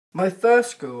My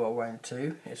first school I went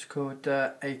to is called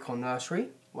Acorn Nursery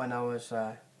when I was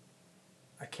a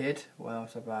kid, when I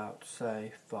was about,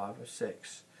 say, 5 or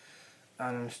 6.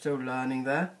 And I'm still learning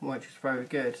there, which is very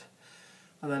good.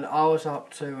 And then I was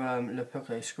up to Le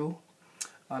Peuclé school.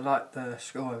 I liked the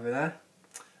school over there,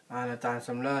 and I've done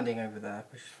some learning over there,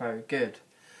 which is very good.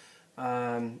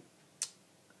 And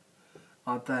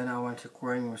then I went to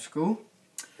Greenwood School,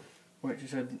 which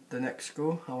is the next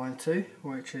school I went to,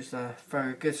 which is a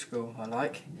very good school I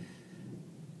like.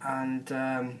 And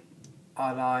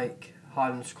I like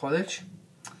Highlands College,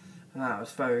 and that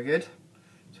was very good.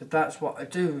 So that's what I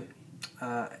do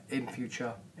in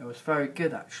future. It was very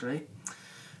good actually.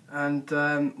 And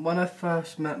when I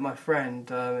first met my friend,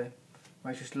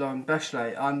 which is Lauren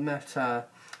Bechley, I met her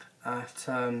at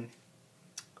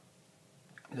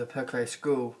the Peuclé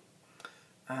school,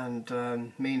 and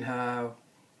me and her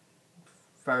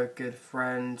very good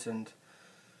friends, and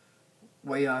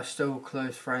we are still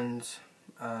close friends.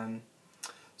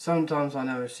 Sometimes I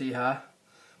never see her,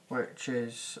 which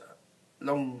is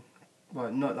not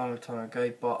long time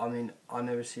ago, but I mean I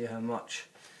never see her much.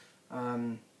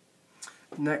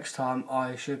 Next time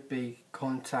I should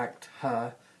contact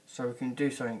her so we can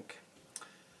do something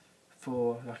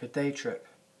for like a day trip.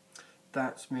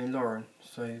 That's me and Lauren.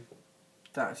 So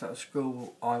that's at the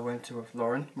school I went to with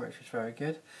Lauren, which was very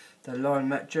good. Then Lauren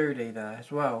met Jodie there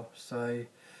as well. So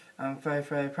I'm very,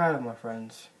 very proud of my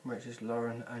friends, which is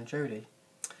Lauren and Jodie.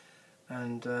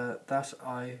 And that's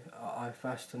I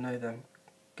first to know them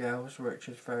girls, which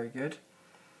is very good.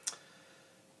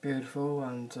 Beautiful,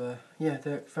 and yeah,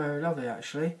 they're very lovely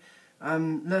actually.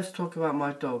 Let's talk about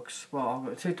my dogs. Well, I've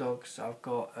got 2 dogs. I've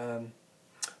got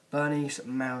Bernie's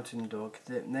mountain dog.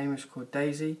 The name is called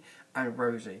Daisy and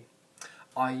Rosie.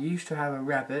 I used to have a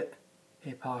rabbit.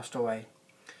 He passed away,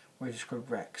 which is called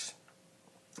Rex.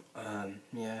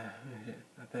 Yeah,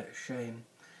 a bit of shame.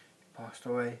 He passed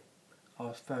away. I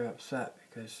was very upset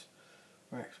because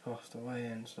Rex passed away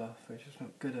and stuff, which is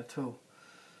not good at all.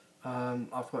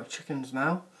 I've got chickens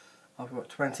now. I've got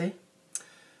 20.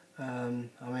 I'm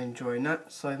enjoying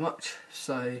that so much,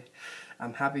 so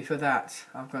I'm happy for that.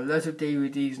 I've got loads of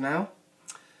DVDs now,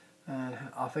 and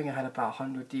I think I had about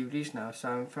 100 DVDs now, so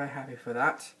I'm very happy for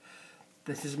that.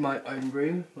 This is my own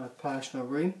room, my personal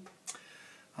room.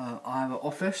 I have an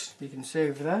office, you can see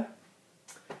over there,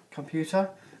 computer.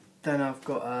 Then I've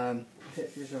got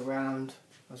pictures around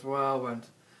as well, and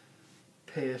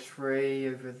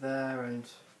PS3 over there, and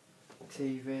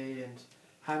TV, and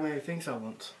how many things I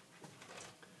want,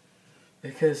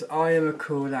 because I am a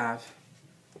cool lad.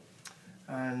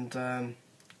 And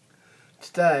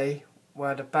today we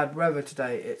had a bad weather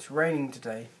today. It's raining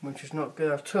today, which is not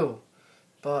good at all,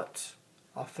 but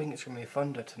I think it's going to be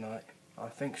thunder tonight. I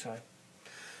think so.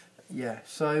 Yeah,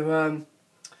 so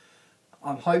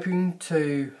I'm hoping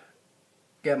to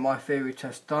get my theory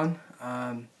test done.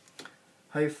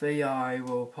 Hopefully I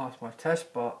will pass my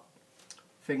test, but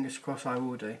fingers crossed I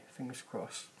will do, fingers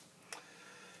crossed.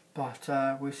 But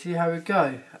we'll see how we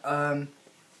go.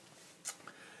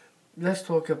 Let's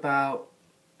talk about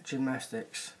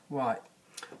gymnastics. Right,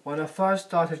 when I first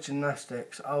started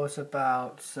gymnastics, I was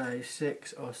about, say,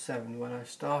 6 or 7 when I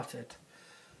started.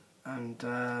 And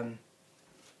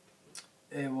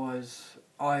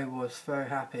I was very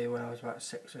happy when I was about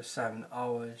 6 or 7. I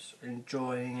was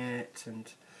enjoying it,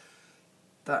 and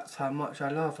that's how much I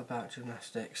love about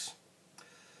gymnastics.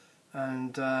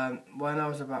 And when I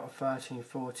was about 13,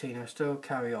 14, I still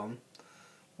carry on,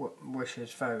 which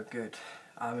is very good.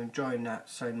 I'm enjoying that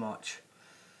so much.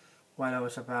 When I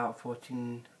was about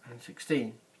 14 and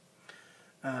 16,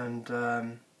 and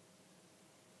I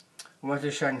went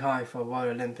to Shanghai for World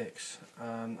Olympics.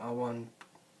 I won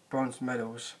bronze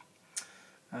medals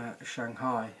at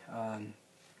Shanghai.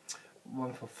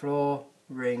 One for floor,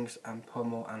 rings, and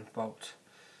pommel and vault.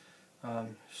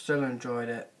 Still enjoyed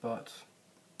it, but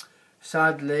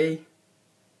sadly,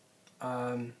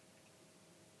 I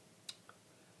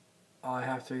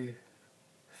have to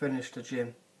finish the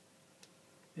gym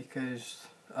because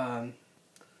I'll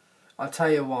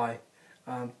tell you why.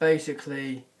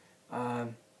 Basically,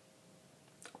 I'll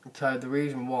tell you the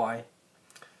reason why.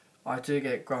 I do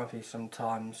get grumpy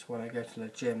sometimes when I go to the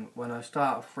gym. When I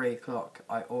start at 3 o'clock,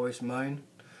 I always moan,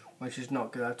 which is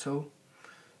not good at all.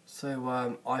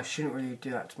 So I shouldn't really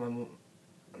do that to my mum.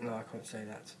 No, I can't say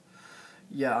that.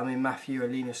 Yeah, I mean Matthew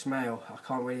and Lena Smale. I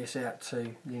can't really say that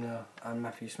to Lena and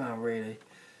Matthew Smale really.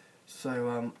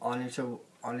 So I need to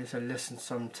listen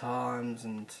sometimes,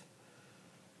 and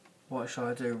what should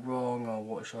I do wrong or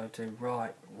what should I do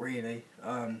right really.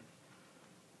 I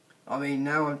mean,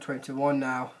 now I'm 21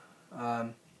 now.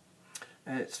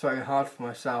 and it's very hard for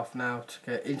myself now to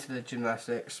get into the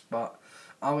gymnastics, but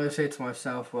I'm going to say to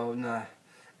myself, well, no,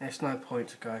 it's no point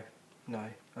to go. No,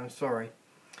 I'm sorry,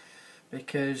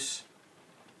 because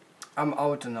I'm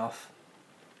old enough,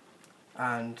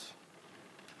 and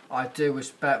I do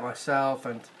respect myself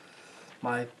and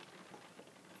my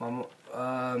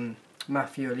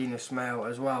Matthew Alina Smale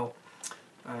as well,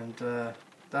 and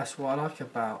that's what I like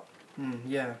about.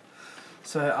 Yeah.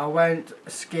 So I went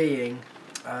skiing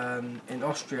in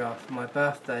Austria for my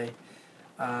birthday.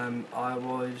 I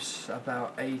was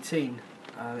about 18.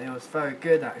 It was very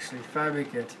good, actually, very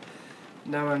good.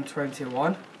 Now I'm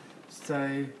 21,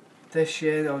 so this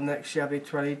year or next year I'll be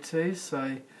 22,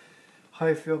 so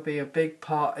hopefully it'll be a big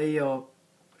party or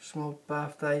small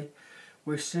birthday.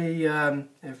 We'll see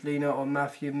if Lena or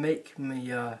Matthew make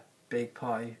me a big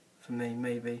party for me,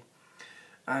 maybe.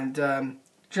 And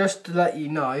just to let you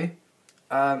know,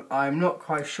 I'm not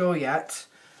quite sure yet.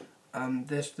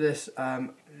 This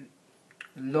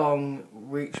long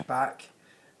reach back,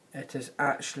 it is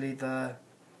actually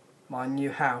my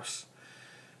new house.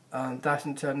 That's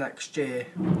until next year.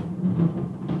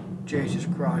 Jesus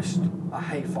Christ, I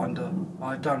hate thunder.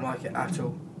 I don't like it at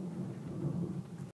all.